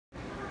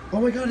Oh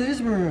my god, it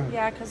is maroon.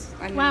 Yeah, because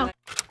I mean, wow.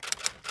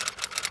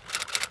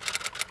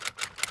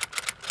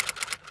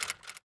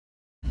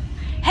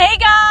 Hey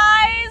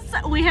guys!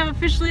 We have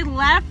officially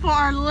left for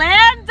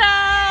Orlando!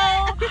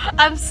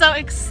 I'm so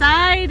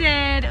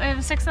excited. We have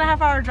a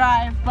 6.5 hour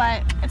drive,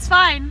 but it's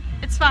fine.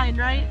 It's fine,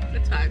 right?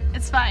 it's fine.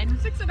 It's fine.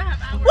 6.5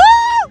 hours.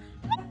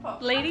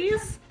 Woo!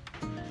 Ladies?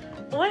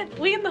 What?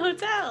 We in the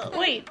hotel.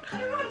 Wait. I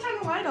don't know how to turn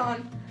the light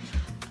on.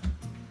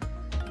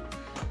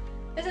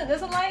 Isn't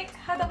this a light?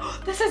 How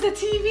the this is a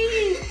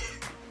TV!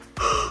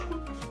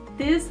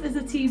 This is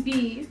a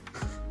TV.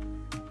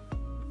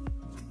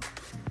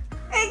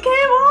 It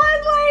came on,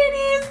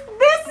 ladies!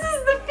 This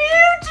is the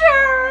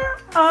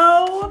future!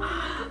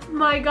 Oh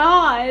my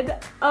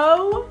god.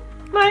 Oh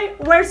my,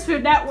 where's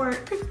Food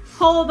Network?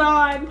 Hold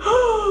on.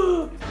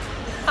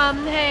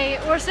 Hey,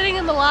 we're sitting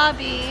in the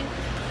lobby.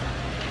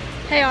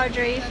 Hey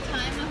Audrey. The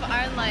time of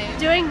our life.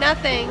 Doing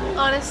nothing,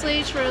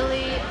 honestly,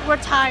 truly. We're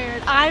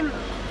tired. I'm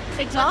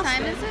exhausted. What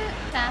time is it?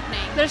 It's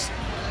happening.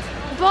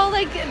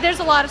 There's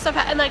a lot of stuff,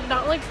 and like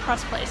not like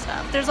Pressplay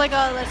stuff. There's like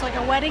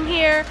a wedding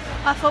here,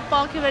 a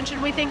football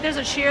convention. We think there's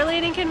a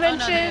cheerleading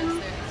convention. Oh,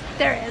 no,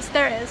 there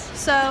is.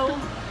 So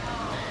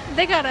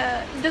they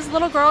this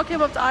little girl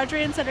came up to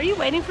Audrey and said, "Are you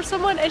waiting for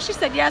someone?" And she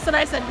said yes, and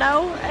I said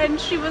no, and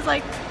she was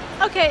like,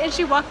 "Okay," and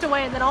she walked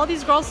away. And then all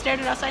these girls stared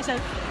at us. I said,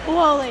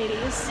 "Whoa,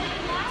 ladies!"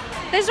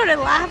 They started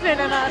laughing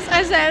at us.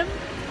 I said,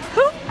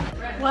 "Who?"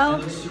 Well,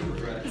 this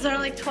is our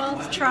like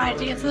 12th try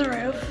to get to the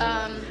roof.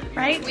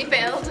 Right? We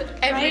failed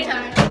every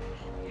time.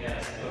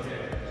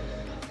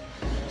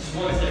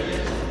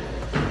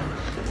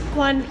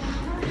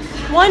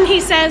 One, he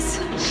says.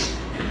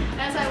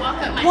 As I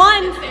walk up my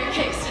One.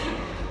 staircase.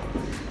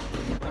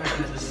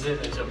 Alright, this is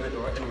it. There's open the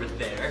door and we're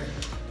there.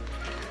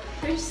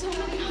 There's so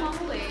many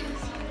hallways.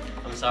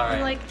 I'm sorry.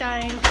 I'm like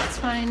dying. It's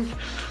fine.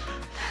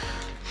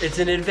 It's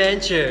an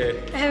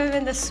adventure. I haven't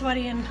been this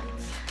sweaty in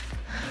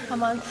a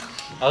month.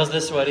 I was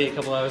this sweaty a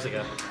couple hours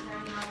ago.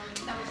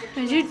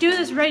 I do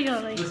this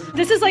regularly.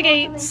 This is like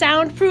a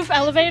soundproof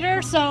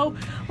elevator, so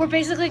we're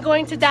basically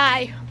going to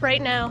die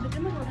right now.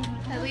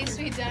 At least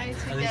we died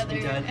together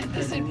at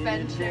this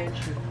adventure.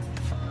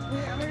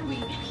 Where are we?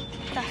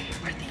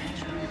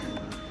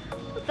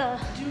 What the?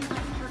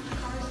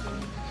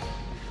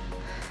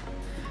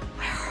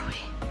 Where are we?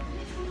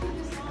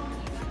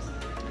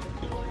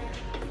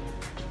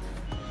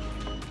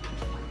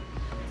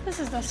 This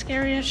is the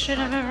scariest shit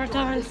I've ever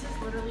done. This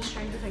is literally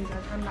Stranger Things.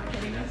 I'm not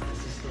kidding. We're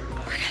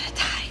gonna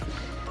die.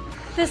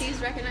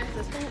 Please recognize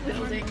this whole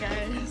building,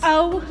 guys.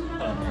 Oh,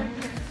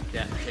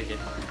 Yeah, shake it.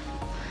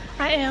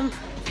 I am.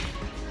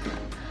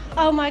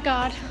 Oh my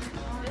god.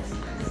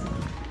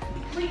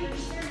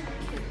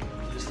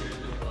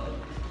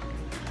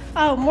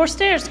 Oh, more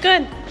stairs.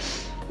 Good.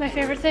 My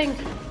favorite thing.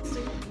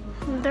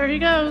 There he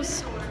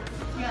goes.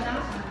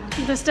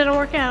 This didn't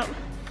work out.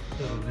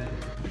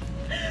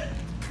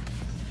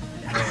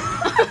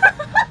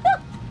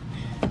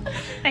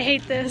 I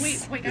hate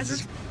this. Wait,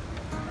 guys.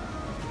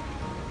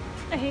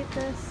 I hate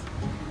this.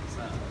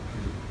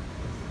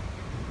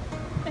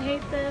 I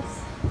hate this.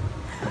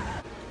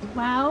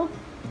 Wow.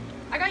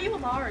 I got you a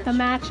large. The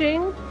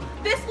matching.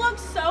 This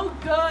looks so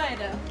good.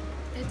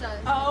 It does.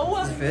 Oh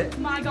Does it fit?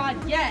 my god,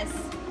 yes.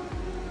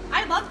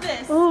 I love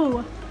this. Ooh.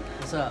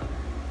 What's up?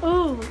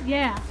 Ooh,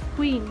 yeah.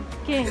 Queen,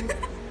 king,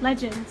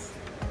 legends.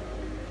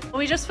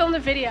 We just filmed a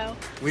video.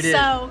 We did.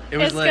 So It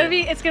was it's lit.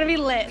 gonna be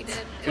lit. We did.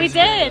 It We was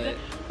really did. lit.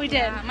 We did.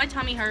 Yeah, my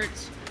tummy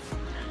hurts.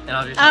 And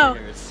I'll just Oh,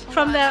 yours.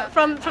 from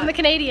the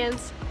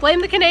Canadians.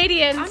 Blame the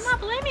Canadians. I'm not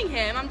blaming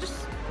him. I'm just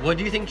What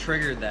do you think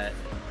triggered that?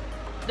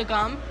 the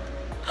gum.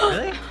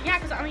 Really? Yeah,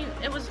 because I mean,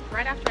 it was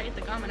right after I ate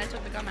the gum, and I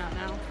took the gum out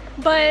now.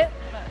 But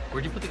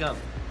Where'd you put the gum?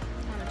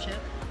 On a chip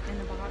in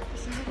the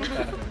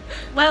box.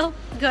 well,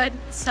 good.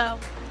 So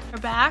we're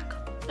back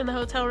in the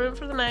hotel room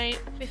for the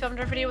night. We filmed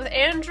our video with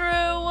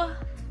Andrew,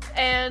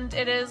 and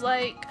it is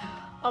like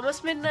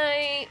almost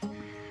midnight.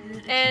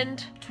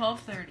 And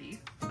 12:30.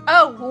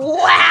 oh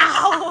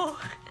wow,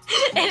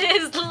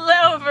 it is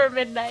over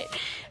midnight,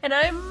 and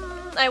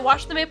I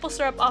washed the maple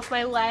syrup off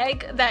my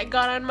leg that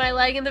got on my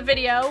leg in the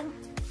video.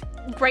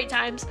 Great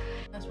times.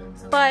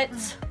 But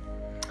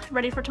I'm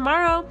ready for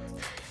tomorrow.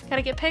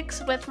 Gotta get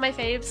pics with my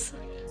faves.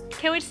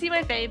 Can't wait to see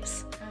my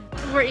faves.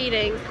 We're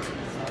eating.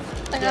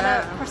 I got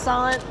a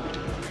croissant.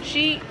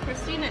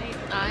 Christina ate.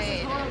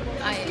 I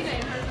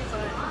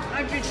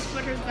Audrey just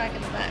put hers back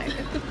in the bag.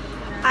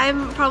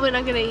 I'm probably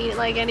not gonna eat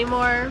like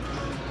anymore.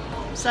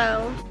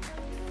 So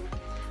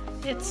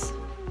it's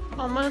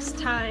almost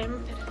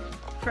time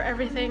for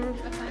everything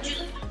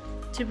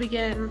to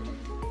begin.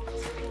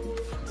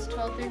 It's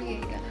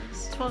 12:38, guys.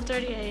 It's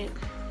 12:38.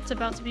 It's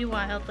about to be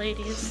wild,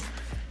 ladies.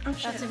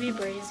 About to be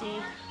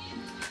brazy.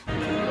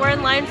 We're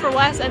in line for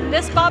Wes, and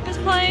this bop is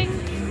playing.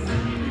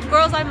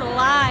 Girls, I'm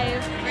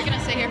alive. We're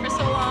gonna stay here for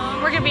so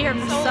long. We're gonna be here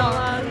for so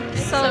long.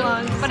 So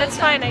long. But it's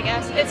fine, I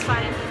guess. It's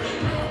fine.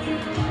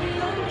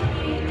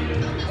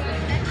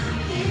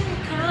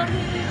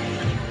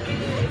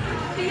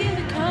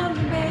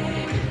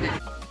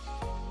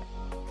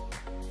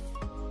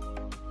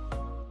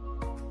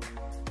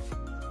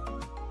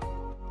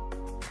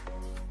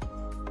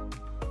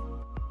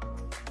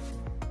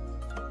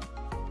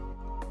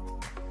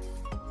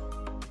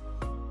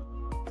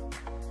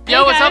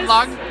 up,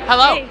 vlog?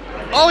 Hello. Hey.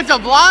 Oh, it's a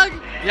vlog?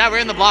 Yeah, we're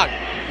in the vlog.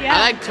 Yeah. I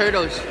like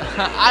turtles.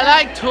 I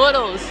like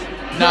turtles.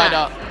 No, I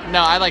don't.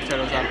 No, I like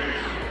turtles though.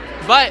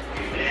 But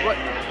what?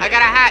 I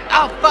got a hat.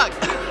 Oh fuck.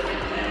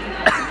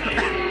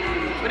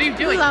 What are you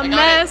doing? This is a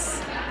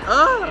mess.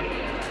 Oh.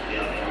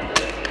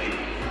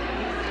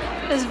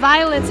 There's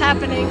violence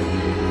happening.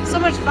 So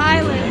much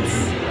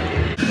violence.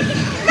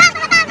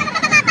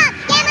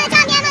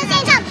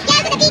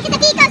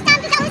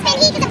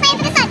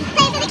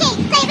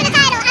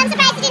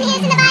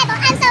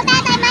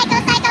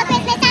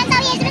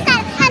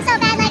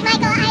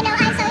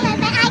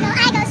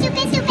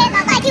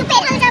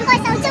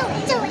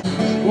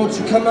 Won't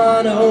you come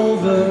on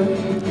over?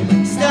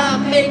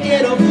 Stop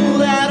making a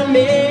fool out of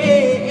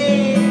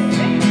me.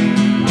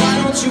 Why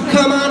don't you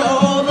come on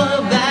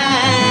over,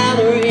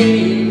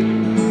 Valerie?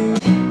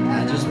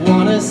 I just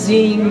wanna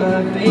see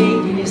my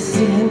baby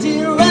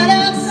standing right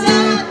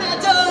outside my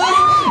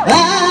door. I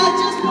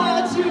just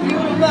want you,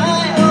 you're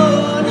my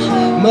own,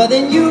 more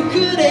than you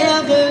could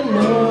ever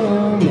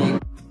know me.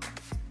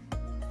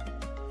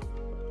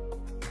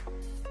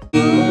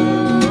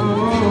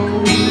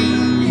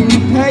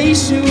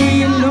 Patient,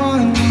 you know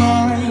I'm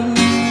mine.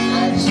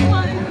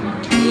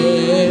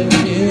 Yeah.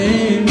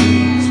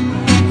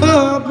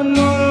 Open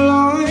up the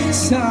line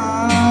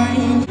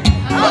sign.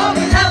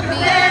 Open up the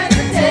lens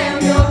and tell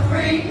me you're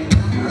free.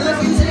 Look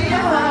into your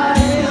heart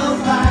and you'll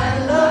find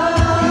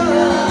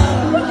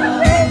love.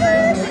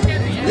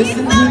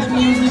 Listen to the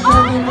music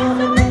every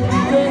moment and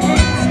day.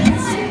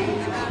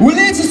 Well,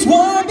 it's just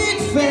one big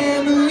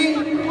family.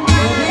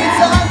 It's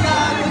all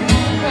God with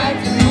you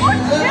practically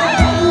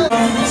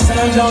love.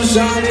 Sun don't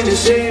shine in the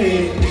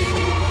shade.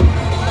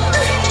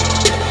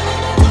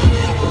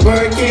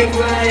 Bird can't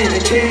fly in a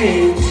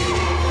cage.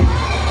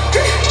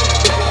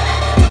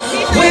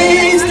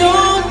 Waves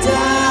don't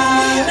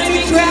die. Let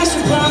me crash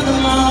upon the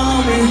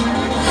moment.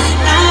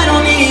 I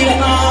don't need to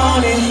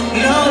own it.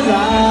 No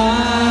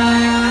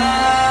lie.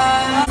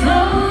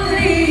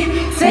 Slowly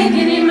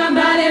taking in my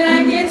body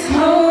like it's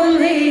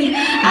holy.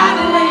 I've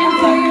been waiting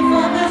for you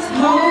for this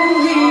whole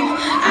week.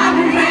 I've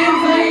been praying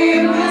for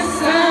you on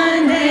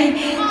Sunday.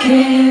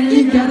 Kid,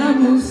 you gotta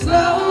move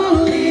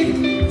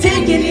slowly.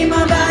 Taking in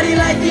my body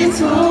like it's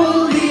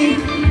holy.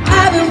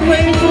 I've been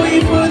waiting for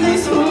you for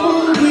this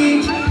whole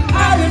week.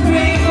 I've been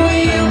praying for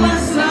you on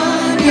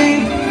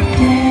Sunday.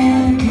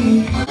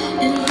 Candy.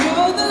 And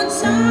all the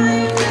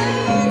time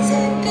they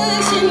take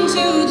us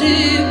into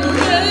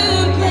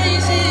different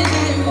places,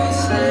 I will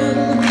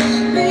still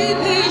be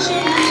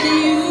patient with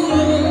you.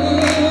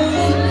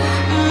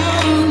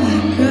 I'll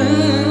let go.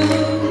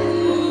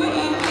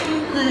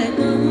 I'll let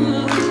go.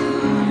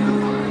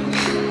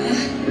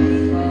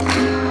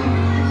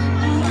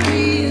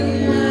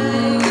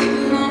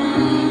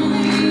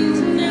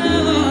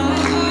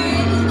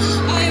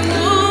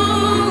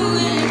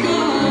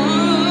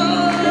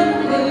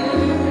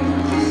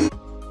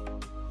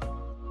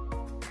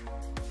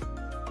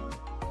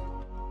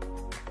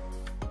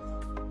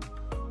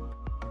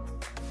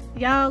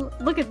 Y'all,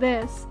 look at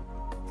this.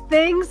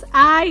 Things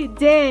I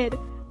did.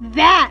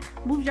 That.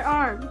 Move your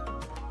arm.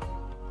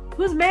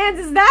 Whose man's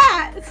is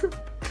that?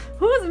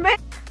 Whose man?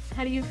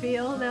 How do you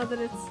feel now that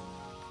it's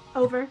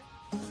over?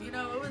 You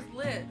know, it was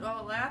lit while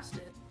it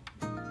lasted.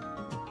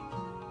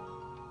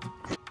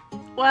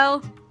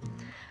 Well,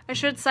 I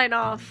should sign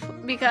off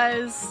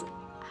because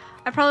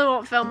I probably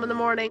won't film in the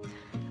morning.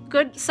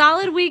 Good,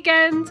 solid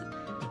weekend.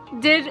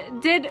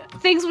 Did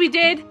things we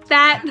did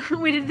that.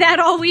 We did that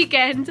all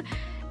weekend.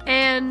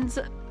 And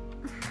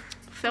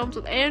filmed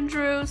with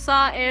Andrew,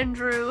 saw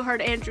Andrew, heard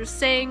Andrew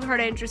sing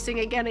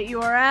again at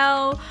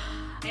URL.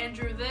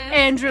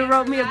 Andrew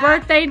wrote me a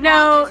birthday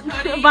note,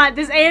 bought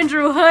this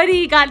Andrew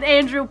hoodie, got an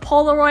Andrew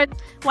Polaroid.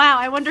 Wow,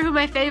 I wonder who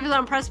my favorite is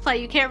on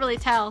Pressplay. You can't really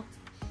tell.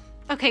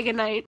 Okay, good night.